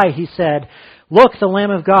passing by, he said, "Look, the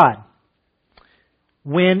Lamb of God."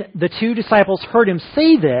 When the two disciples heard him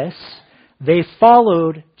say this, they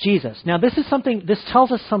followed Jesus. Now, this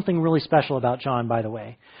tells us something really special about John, by the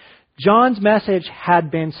way. John's message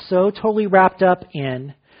had been so totally wrapped up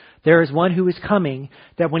in there is one who is coming,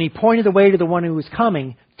 that when he pointed the way to the one who was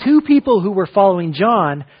coming, two people who were following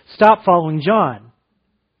John stopped following John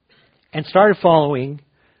and started following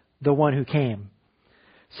the one who came.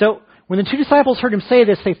 So when the two disciples heard him say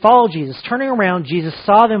this, they followed Jesus. Turning around, Jesus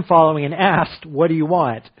saw them following and asked, "What do you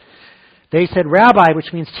want?" They said, "Rabbi,"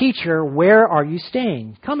 which means teacher, "where are you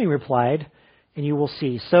staying?" "Come," he replied, "and you will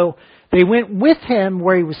see." So they went with him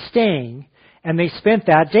where he was staying, and they spent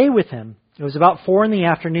that day with him. It was about 4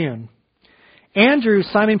 p.m. Andrew,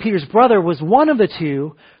 Simon Peter's brother, was one of the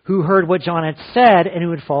two who heard what John had said and who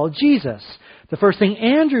had followed Jesus. The first thing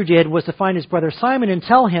Andrew did was to find his brother Simon and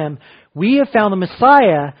tell him, "We have found the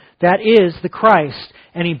Messiah, that is the Christ,"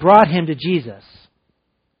 and he brought him to Jesus.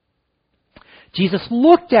 Jesus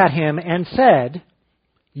looked at him and said,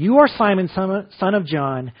 "You are Simon, son of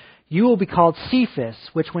John. You will be called Cephas,"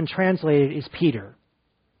 which when translated is Peter.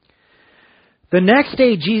 The next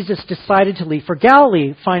day, Jesus decided to leave for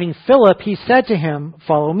Galilee. Finding Philip, he said to him,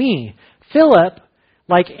 "Follow me." Philip,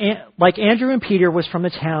 like Andrew and Peter, was from the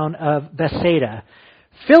town of Bethsaida.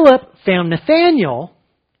 Philip found Nathanael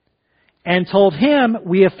and told him,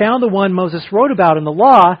 "We have found the one Moses wrote about in the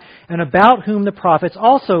law and about whom the prophets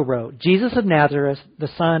also wrote, Jesus of Nazareth, the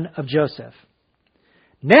son of Joseph."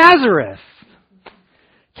 Nazareth!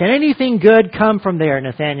 Can anything good come from there?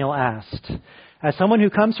 Nathanael asked. As someone who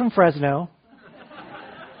comes from Fresno,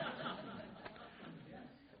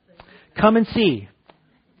 "Come and see,"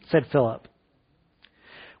 said Philip.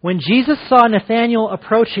 When Jesus saw Nathanael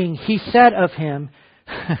approaching, he said of him,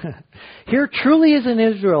 "Here truly is an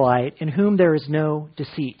Israelite in whom there is no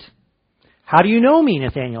deceit." "How do you know me?"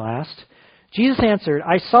 Nathanael asked. Jesus answered,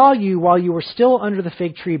 "I saw you while you were still under the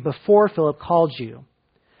fig tree before Philip called you."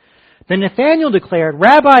 Then Nathanael declared,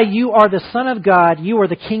 "Rabbi, you are the Son of God. You are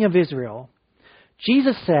the King of Israel."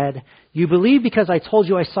 Jesus said, "You believe because I told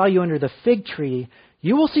you I saw you under the fig tree.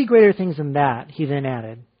 You will see greater things than that." He then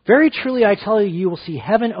added, "Very truly I tell you, you will see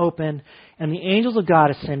heaven open and the angels of God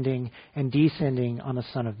ascending and descending on the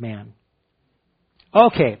Son of Man."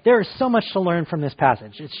 Okay, there is so much to learn from this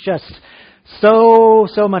passage. It's just so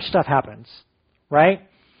much stuff happens, right?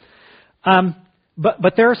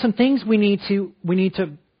 But there are some things we need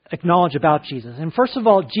to acknowledge about Jesus. And first of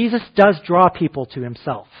all, Jesus does draw people to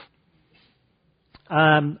himself.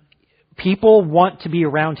 People want to be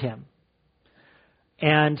around him.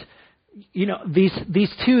 And,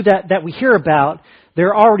 these two that we hear about,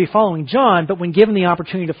 they're already following John, but when given the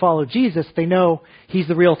opportunity to follow Jesus, they know he's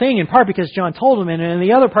the real thing, in part because John told them, and in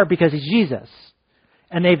the other part because he's Jesus.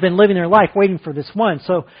 And they've been living their life waiting for this one.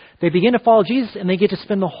 So they begin to follow Jesus, and they get to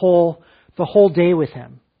spend the whole day with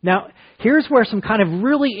him. Now, here's where some kind of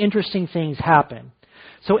really interesting things happen.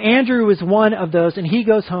 So Andrew is one of those, and he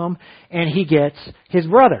goes home, and he gets his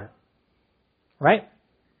brother, right?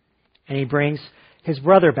 And he brings his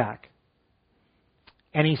brother back.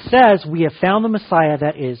 And he says, "We have found the Messiah,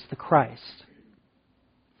 that is the Christ."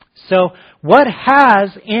 So what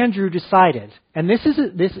has Andrew decided? And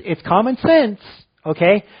it's common sense,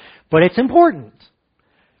 okay? But it's important.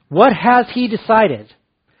 What has he decided?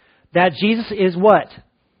 That Jesus is what?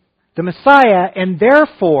 The Messiah, and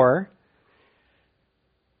therefore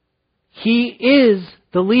he is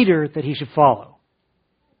the leader that he should follow.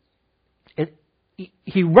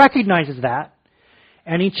 He recognizes that,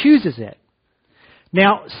 and he chooses it.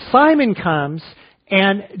 Now, Simon comes,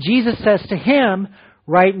 and Jesus says to him,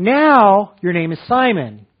 "Right now, your name is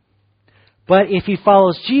Simon. But if he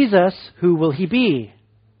follows Jesus, who will he be?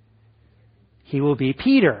 He will be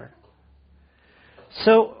Peter."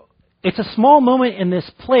 So, it's a small moment in this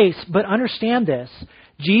place, but understand this.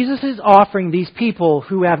 Jesus is offering these people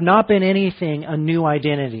who have not been anything a new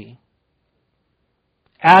identity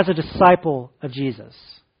as a disciple of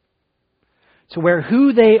Jesus, to where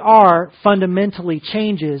who they are fundamentally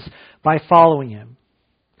changes by following him.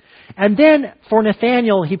 And then for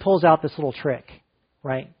Nathanael, he pulls out this little trick,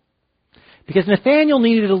 right? Because Nathanael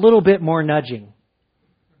needed a little bit more nudging.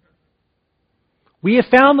 "We have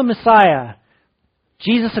found the Messiah,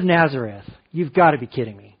 Jesus of Nazareth." You've got to be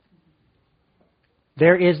kidding me.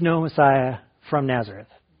 There is no Messiah from Nazareth.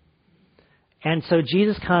 And so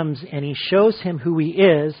Jesus comes and he shows him who he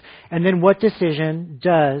is. And then what decision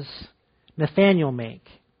does Nathanael make?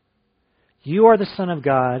 You are the Son of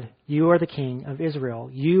God. You are the King of Israel.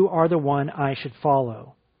 You are the one I should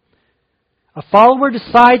follow. A follower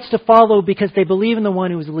decides to follow because they believe in the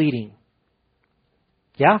one who is leading.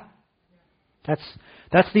 Yeah?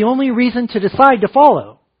 That's the only reason to decide to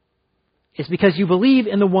follow. Is because you believe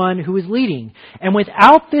in the one who is leading. And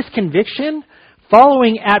without this conviction,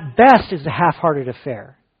 following at best is a half-hearted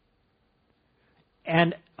affair.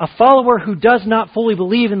 And a follower who does not fully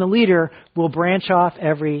believe in the leader will branch off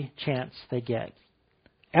every chance they get.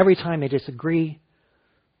 Every time they disagree,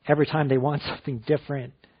 every time they want something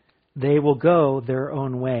different, they will go their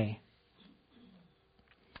own way.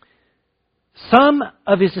 Some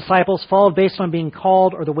of his disciples followed based on being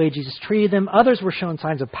called or the way Jesus treated them. Others were shown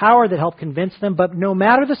signs of power that helped convince them. But no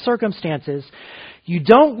matter the circumstances, you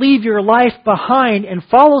don't leave your life behind and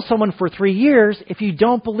follow someone for 3 years if you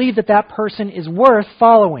don't believe that that person is worth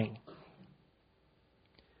following.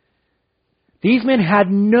 These men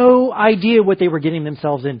had no idea what they were getting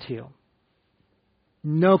themselves into.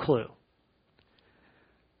 No clue.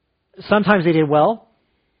 Sometimes they did well.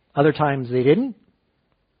 Other times they didn't.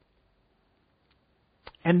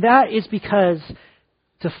 And that is because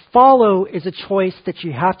to follow is a choice that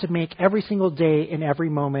you have to make every single day in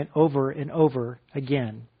every moment over and over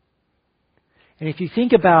again. And if you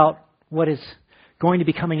think about what is going to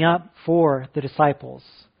be coming up for the disciples,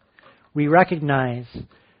 we recognize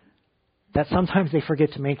that sometimes they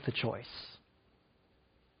forget to make the choice.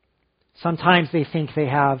 Sometimes they think they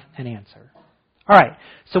have an answer. All right,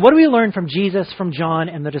 so what do we learn from Jesus, from John,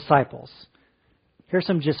 and the disciples? Here's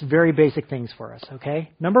some just very basic things for us,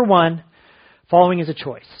 okay? Number 1, following is a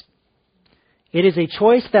choice. It is a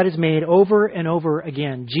choice that is made over and over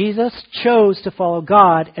again. Jesus chose to follow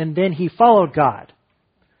God, and then he followed God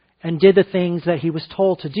and did the things that he was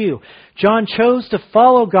told to do. John chose to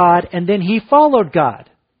follow God, and then he followed God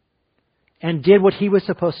and did what he was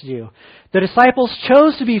supposed to do. The disciples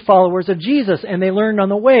chose to be followers of Jesus, and they learned on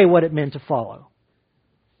the way what it meant to follow.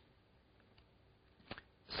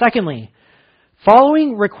 Secondly,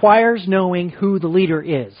 following requires knowing who the leader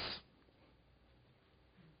is.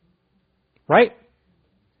 Right?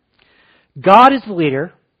 God is the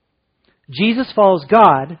leader. Jesus follows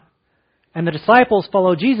God. And the disciples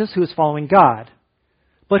follow Jesus, who is following God.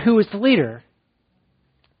 But who is the leader?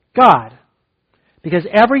 God. Because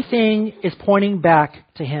everything is pointing back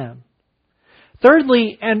to him.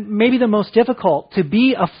 Thirdly, and maybe the most difficult, to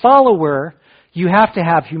be a follower, you have to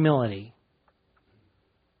have humility.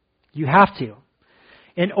 You have to.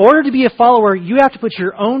 In order to be a follower, you have to put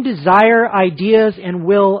your own desire, ideas, and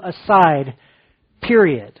will aside,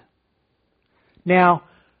 period. Now,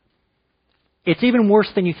 it's even worse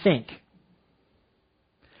than you think.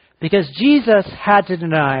 Because Jesus had to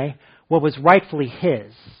deny what was rightfully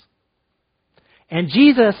his. And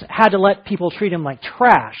Jesus had to let people treat him like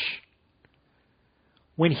trash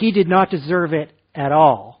when he did not deserve it at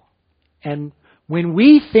all. And when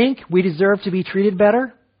we think we deserve to be treated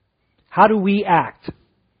better, how do we act?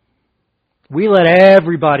 We let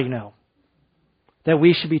everybody know that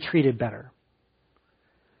we should be treated better.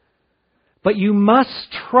 But you must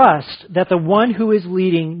trust that the one who is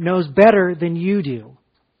leading knows better than you do.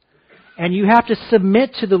 And you have to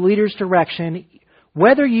submit to the leader's direction,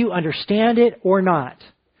 whether you understand it or not.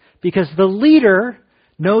 Because the leader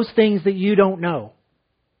knows things that you don't know.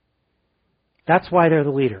 That's why they're the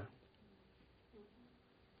leader.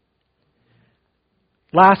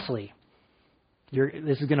 Lastly,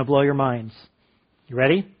 this is going to blow your minds. You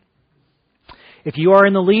ready? If you are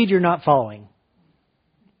in the lead, you're not following.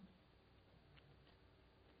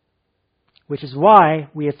 Which is why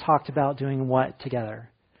we have talked about doing what together?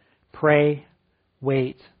 Pray,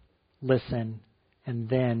 wait, listen, and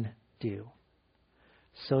then do.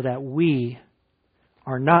 So that we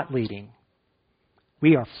are not leading.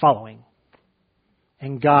 We are following.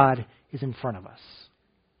 And God is in front of us.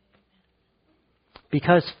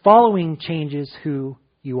 Because following changes who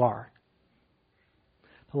you are.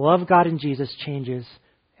 The love of God in Jesus changes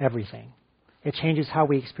everything. It changes how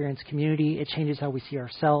we experience community. It changes how we see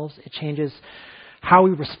ourselves. It changes how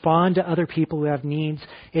we respond to other people who have needs.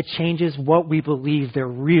 It changes what we believe their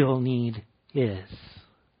real need is.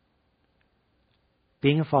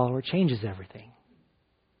 Being a follower changes everything.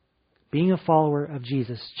 Being a follower of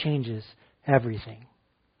Jesus changes everything.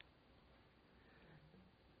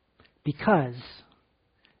 Because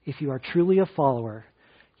if you are truly a follower,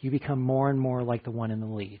 you become more and more like the one in the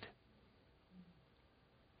lead.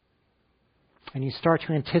 And you start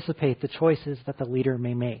to anticipate the choices that the leader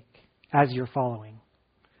may make as you're following.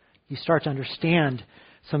 You start to understand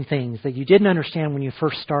some things that you didn't understand when you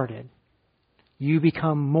first started. You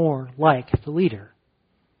become more like the leader.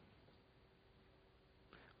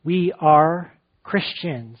 We are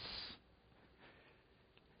Christians.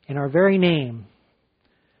 In our very name,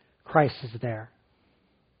 Christ is there.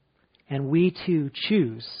 And we too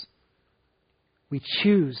choose. We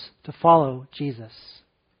choose to follow Jesus.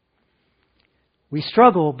 We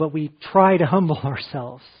struggle, but we try to humble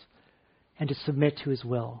ourselves and to submit to His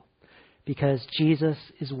will, because Jesus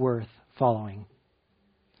is worth following.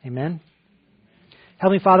 Amen?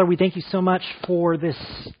 Heavenly Father, we thank You so much for this,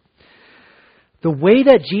 the way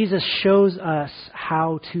that Jesus shows us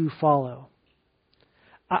how to follow.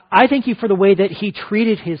 I thank You for the way that He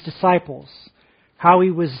treated His disciples, how He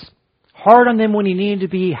was hard on them when He needed to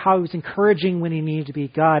be, how He was encouraging when He needed to be.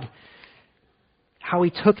 God, how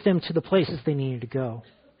He took them to the places they needed to go.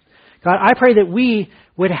 God, I pray that we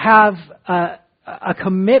would have a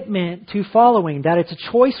commitment to following, that it's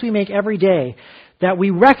a choice we make every day, that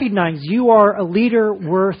we recognize You are a leader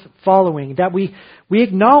worth following, that we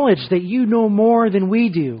acknowledge that You know more than we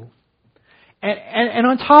do. And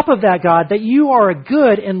on top of that, God, that You are a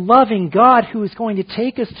good and loving God who is going to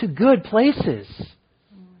take us to good places.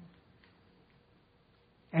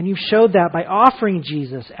 And You showed that by offering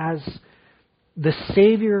Jesus as the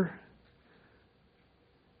Savior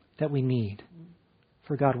that we need.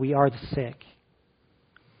 For God, we are the sick.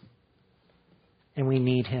 And we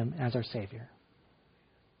need Him as our Savior.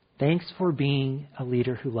 Thanks for being a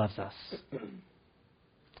leader who loves us.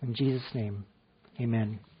 In Jesus' name,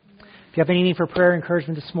 amen. If you have any need for prayer or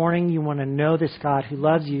encouragement this morning, you want to know this God who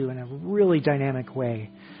loves you in a really dynamic way,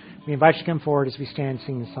 we invite you to come forward as we stand and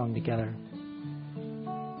sing this song together.